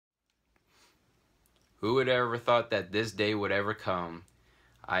Who would ever thought that this day would ever come?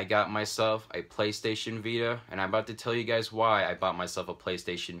 I got myself a PlayStation Vita, and I'm about to tell you guys why I bought myself a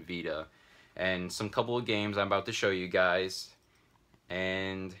PlayStation Vita. And some couple of games I'm about to show you guys.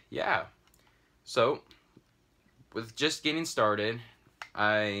 And yeah. So, with just getting started,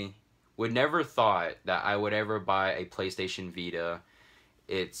 I would never thought that I would ever buy a PlayStation Vita.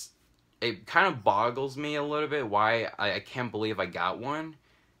 It kind of boggles me a little bit why I can't believe I got one.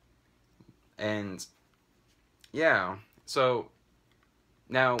 And yeah, so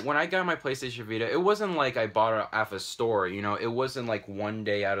now when I got my PlayStation Vita, it wasn't like I bought it off a store, you know, it wasn't like one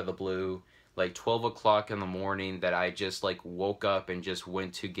day out of the blue, like 12 o'clock in the morning that I just like woke up and just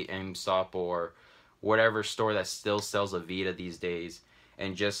went to GameStop or whatever store that still sells a Vita these days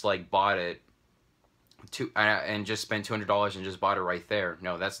and just like bought it and just spent $200 and just bought it right there.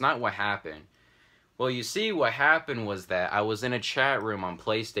 No, that's not what happened. Well, you see, what happened was that I was in a chat room on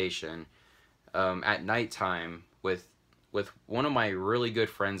PlayStation at nighttime with one of my really good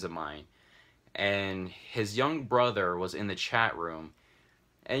friends of mine, and his young brother was in the chat room,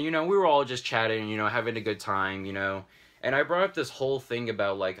 and you know, we were all just chatting, you know, having a good time, you know, and I brought up this whole thing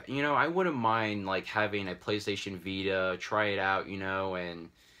about like, you know, I wouldn't mind like having a PlayStation Vita, try it out, you know, and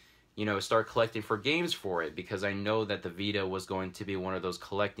you know, start collecting for games for it, because I know that the Vita was going to be one of those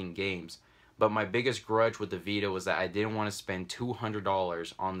collecting games. But my biggest grudge with the Vita was that I didn't want to spend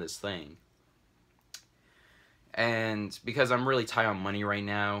 $200 on this thing. And because I'm really tight on money right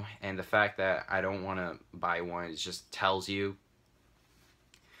now, and the fact that I don't want to buy one, it just tells you.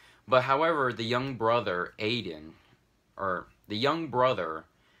 But however, the young brother,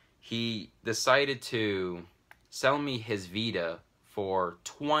 he decided to sell me his Vita for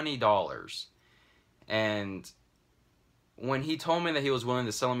 $20. And when he told me that he was willing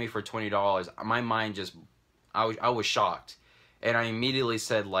to sell me for $20, my mind just, I was shocked. And I immediately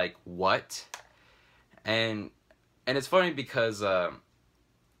said, like, what? And it's funny because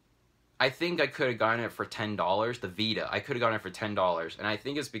I think I could have gotten it for $10, the Vita. I could have gotten it for $10. And I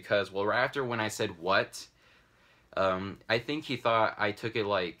think it's because, well, right after when I said what, I think he thought I took it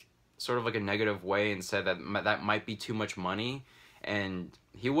like, sort of like a negative way and said that that might be too much money. And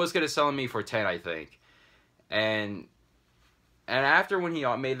he was going to sell me for 10, I think. And after when he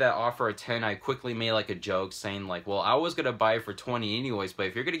made that offer at 10, I quickly made like a joke saying like, well, I was going to buy it for 20 anyways, but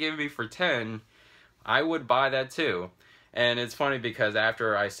if you're going to give it me for 10, I would buy that too. And it's funny because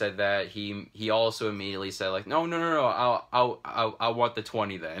after I said that, he also immediately said like, no, I want the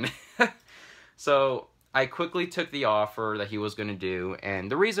 20 then. So I quickly took the offer that he was going to do,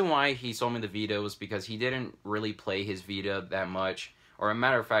 and the reason why he sold me the Vita was because he didn't really play his Vita that much. Or a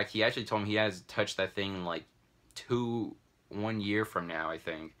matter of fact, he actually told me he hasn't touched that thing in like 1 year from now, I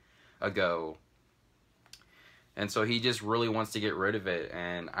think, ago. And so he just really wants to get rid of it,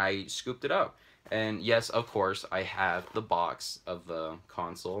 and I scooped it up. And yes, of course, I have the box of the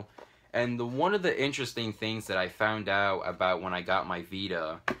console. And one of the interesting things that I found out about when I got my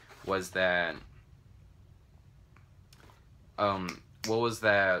Vita was that, what was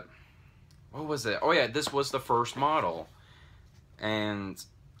it? Oh yeah, this was the first model. And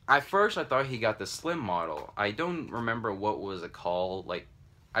at first I thought he got the slim model. I don't remember what was it called. Like,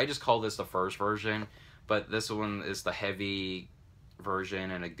 I just call this the first version, but this one is the heavy version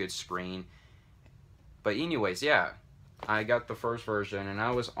and a good screen. But anyways, yeah, I got the first version, and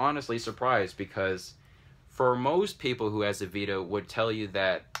I was honestly surprised because for most people who has a Vita would tell you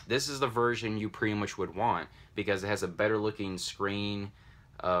that this is the version you pretty much would want because it has a better looking screen,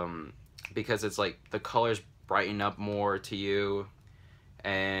 because it's like the colors brighten up more to you,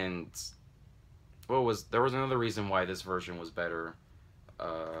 and there was another reason why this version was better.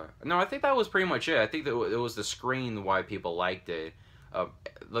 No, I think that was pretty much it. I think that it was the screen why people liked it.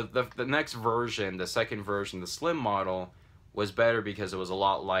 The next version, the second version, the slim model, was better because it was a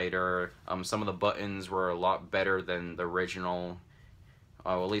lot lighter. Some of the buttons were a lot better than the original,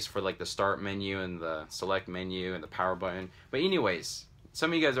 at least for like the start menu and the select menu and the power button. But anyways,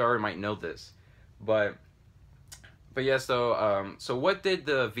 some of you guys already might know this, but yeah. So what did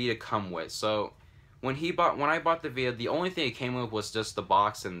the Vita come with? So when I bought the Vita, the only thing it came with was just the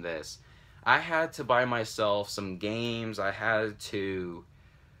box and this. I had to buy myself some games. I had to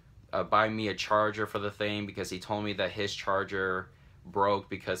buy me a charger for the thing because he told me that his charger broke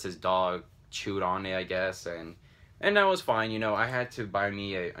because his dog chewed on it, I guess, and that was fine, you know. I had to buy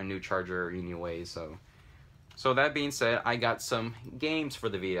me a new charger anyway, so that being said, I got some games for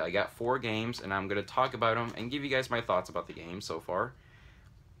the Vita. I got 4 games, and I'm going to talk about them and give you guys my thoughts about the game so far.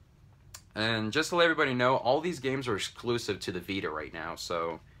 And just to let everybody know, all these games are exclusive to the Vita right now,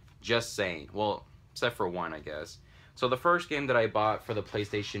 so just saying. Well, except for one, I guess. So the first game that I bought for the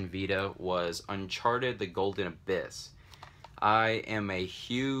PlayStation Vita was Uncharted: The Golden Abyss. I am a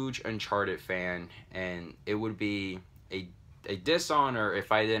huge Uncharted fan, and it would be a dishonor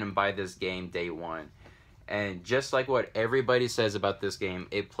if I didn't buy this game day one. And just like what everybody says about this game,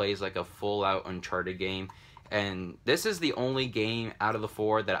 it plays like a full-out Uncharted game. And this is the only game out of the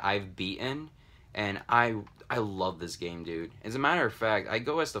 4 that I've beaten, and I love this game, dude. As a matter of fact, I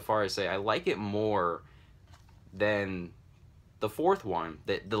go as far as say I like it more than the 4th one,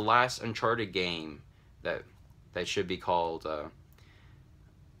 the last Uncharted game that should be called.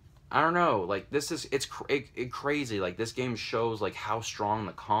 I don't know. Like it's crazy. Like this game shows like how strong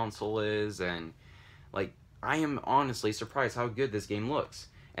the console is, and like I am honestly surprised how good this game looks.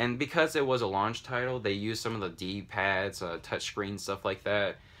 And because it was a launch title, they used some of the D-pads, touchscreen stuff like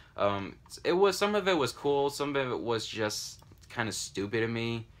that. Some of it was cool, some of it was just kind of stupid to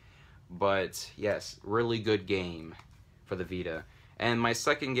me. But yes, really good game for the Vita. And my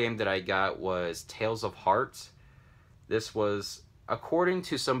second game that I got was Tales of Heart. This was, according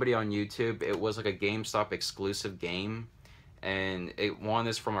to somebody on YouTube, it was like a GameStop exclusive game. And it won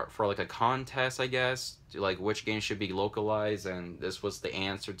this for like a contest, I guess, like which game should be localized, and this was the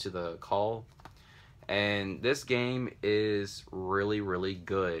answer to the call. And this game is really, really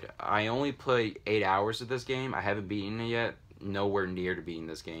good. I only played 8 hours of this game. I haven't beaten it yet. Nowhere near to beating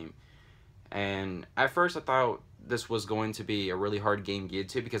this game. And at first I thought this was going to be a really hard game to get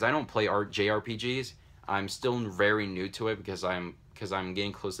to because I don't play JRPGs. I'm still very new to it because I'm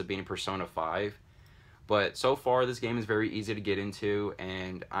getting close to beating Persona 5. But so far, this game is very easy to get into,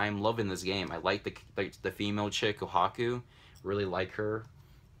 and I'm loving this game. I like the female chick, Kohaku. Really like her.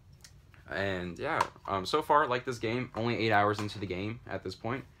 And yeah, so far, I like this game. Only 8 hours into the game at this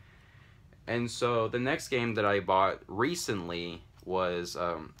point. And so, the next game that I bought recently was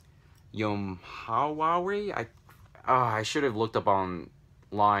Yomhawari. I should have looked up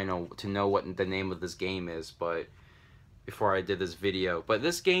online to know what the name of this game is, but before I did this video. But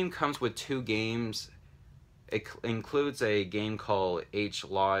this game comes with 2 games. It includes a game called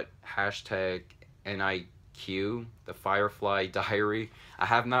HLOT #NIQ, the Firefly Diary. I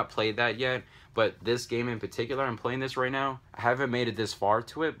have not played that yet, but this game in particular, I'm playing this right now. I haven't made it this far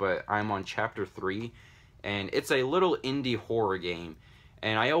to it, but I'm on chapter 3, and it's a little indie horror game.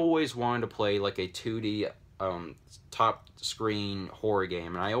 And I always wanted to play like a 2D top screen horror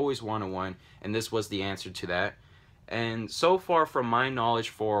game, and I always wanted one, and this was the answer to that. And so far, from my knowledge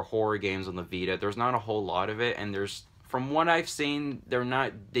for horror games on the Vita, there's not a whole lot of it. And from what I've seen,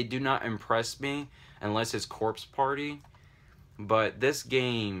 they do not impress me unless it's Corpse Party. But this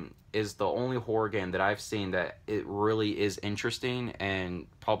game is the only horror game that I've seen that it really is interesting and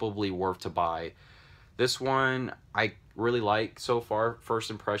probably worth to buy. This one I really like so far. First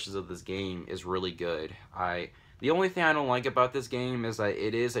impressions of this game is really good. The only thing I don't like about this game is that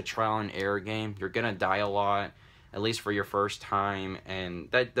it is a trial and error game. You're gonna die a lot, at least for your first time,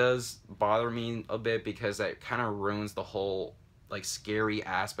 and that does bother me a bit because that kind of ruins the whole like scary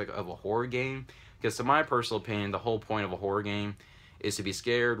aspect of a horror game. Because to my personal opinion, the whole point of a horror game is to be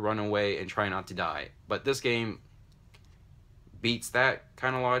scared, run away, and try not to die. But this game beats that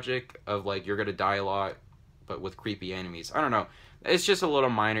kind of logic of like you're gonna die a lot, but with creepy enemies. I don't know. It's just a little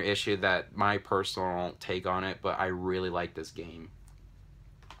minor issue that my personal take on it, but I really like this game.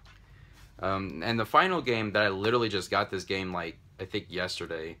 And the final game that I literally just got this game, like, I think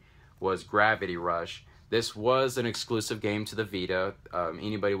yesterday, was Gravity Rush. This was an exclusive game to the Vita.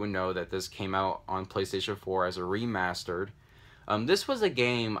 Anybody would know that this came out on PlayStation 4 as a remastered. This was a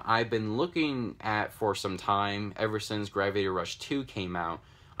game I've been looking at for some time, ever since Gravity Rush 2 came out.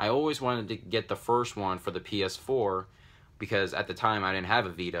 I always wanted to get the first one for the PS4, because at the time I didn't have a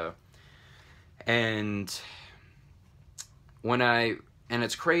Vita. And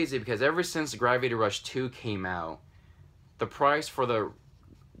it's crazy because ever since Gravity Rush 2 came out, the price for the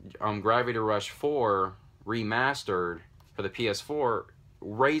Gravity Rush 4 remastered for the PS4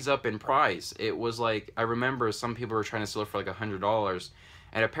 raised up in price. It was like, I remember some people were trying to sell it for like $100,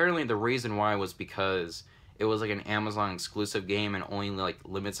 and apparently the reason why was because it was like an Amazon exclusive game and only like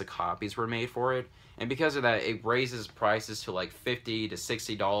limits of copies were made for it. And because of that, it raises prices to like $50 to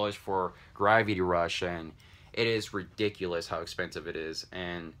 $60 for Gravity Rush, and it is ridiculous how expensive it is.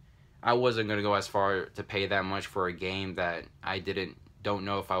 And I wasn't going to go as far to pay that much for a game that I don't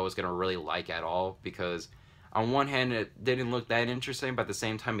know if I was going to really like at all, because on one hand it didn't look that interesting, but at the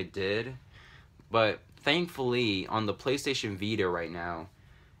same time it did. But thankfully on the PlayStation Vita right now,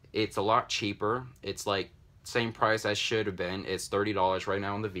 it's a lot cheaper. It's like same price as should have been. It's $30 right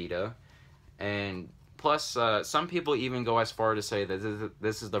now on the Vita. And plus some people even go as far to say that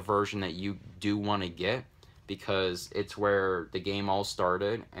this is the version that you do want to get. because it's where the game all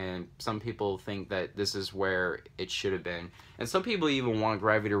started, and some people think that this is where it should have been, and some people even want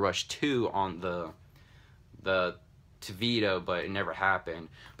Gravity Rush 2 on the to Vita, but it never happened.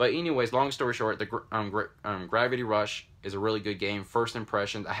 But anyways, long story short, Gravity Rush is a really good game. First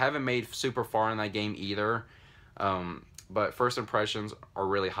impressions, I haven't made super far in that game either, but first impressions are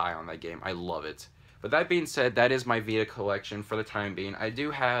really high on that game. I love it. But that being said, that is my Vita collection for the time being. I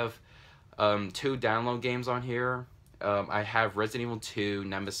do have 2 download games on here. I have Resident Evil 2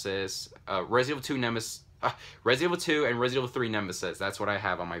 Nemesis, Resident Evil 2 and Resident Evil 3 Nemesis. That's what I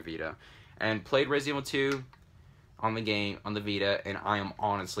have on my Vita. And played Resident Evil 2 on the Vita, and I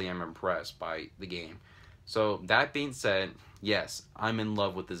am impressed by the game. So that being said, yes, I'm in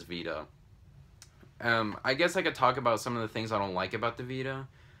love with this Vita. I guess I could talk about some of the things I don't like about the Vita.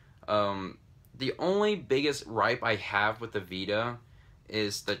 The only biggest gripe I have with the Vita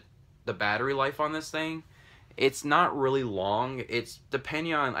is the battery life on this thing. It's not really long. It's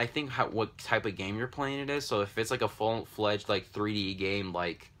depending on, I think, what type of game you're playing it is. So if it's like a full-fledged like 3D game,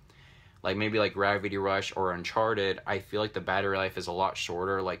 like maybe like Gravity Rush or Uncharted, I feel like the battery life is a lot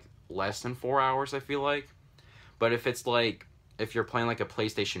shorter, like less than 4 hours, I feel like. But if it's like, if you're playing like a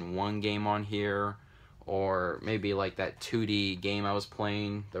PlayStation 1 game on here, or maybe like that 2D game I was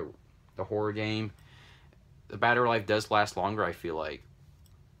playing, the horror game, the battery life does last longer, I feel like.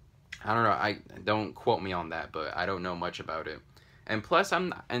 I don't know, don't quote me on that, but I don't know much about it. And plus,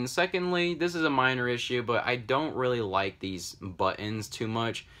 and secondly, this is a minor issue, but I don't really like these buttons too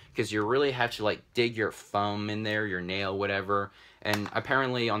much, because you really have to like dig your thumb in there, your nail, whatever. And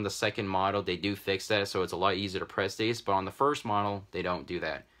apparently on the second model, they do fix that, so it's a lot easier to press these, but on the first model, they don't do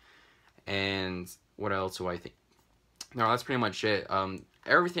that. And what else do I think? No, that's pretty much it.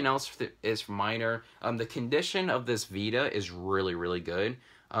 Everything else is minor. The condition of this Vita is really, really good.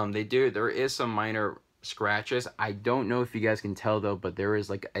 There is some minor scratches. I don't know if you guys can tell though, but there is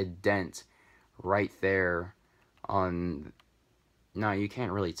like a dent right there on, no, you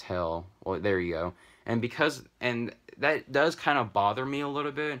can't really tell. Well, there you go. And that does kind of bother me a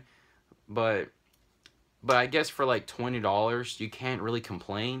little bit, but I guess for like $20, you can't really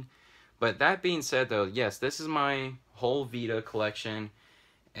complain. But that being said though, yes, this is my whole Vita collection,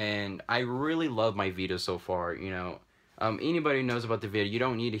 and I really love my Vita so far, you know. Anybody who knows about the Vita, you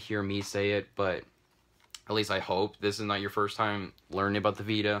don't need to hear me say it, but at least I hope this is not your first time learning about the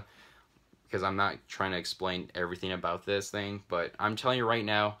Vita, because I'm not trying to explain everything about this thing, but I'm telling you right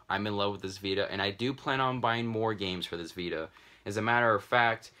now, I'm in love with this Vita, and I do plan on buying more games for this Vita. As a matter of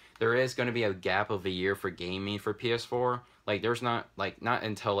fact, there is going to be a gap of a year for gaming for PS4. Like, there's not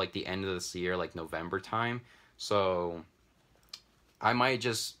until like the end of this year, like November time. So I might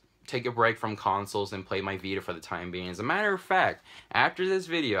just take a break from consoles and play my Vita for the time being. As a matter of fact, after this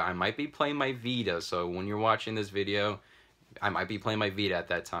video, I might be playing my Vita. So when you're watching this video, I might be playing my Vita at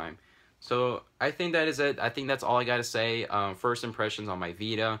that time. So I think that is it. I think that's all I got to say. First impressions on my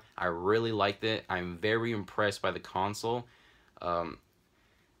Vita. I really liked it. I'm very impressed by the console.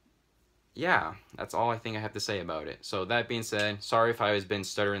 Yeah, that's all I think I have to say about it. So that being said, sorry if I was been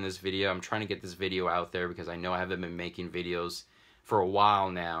stuttering this video. I'm trying to get this video out there because I know I haven't been making videos for a while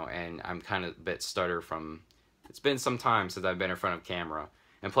now, and I'm kind of a bit stutter from, it's been some time since I've been in front of camera.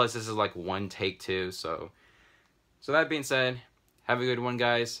 And plus this is like one take too, so that being said, have a good one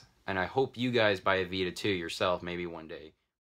guys, and I hope you guys buy a Vita too yourself maybe one day.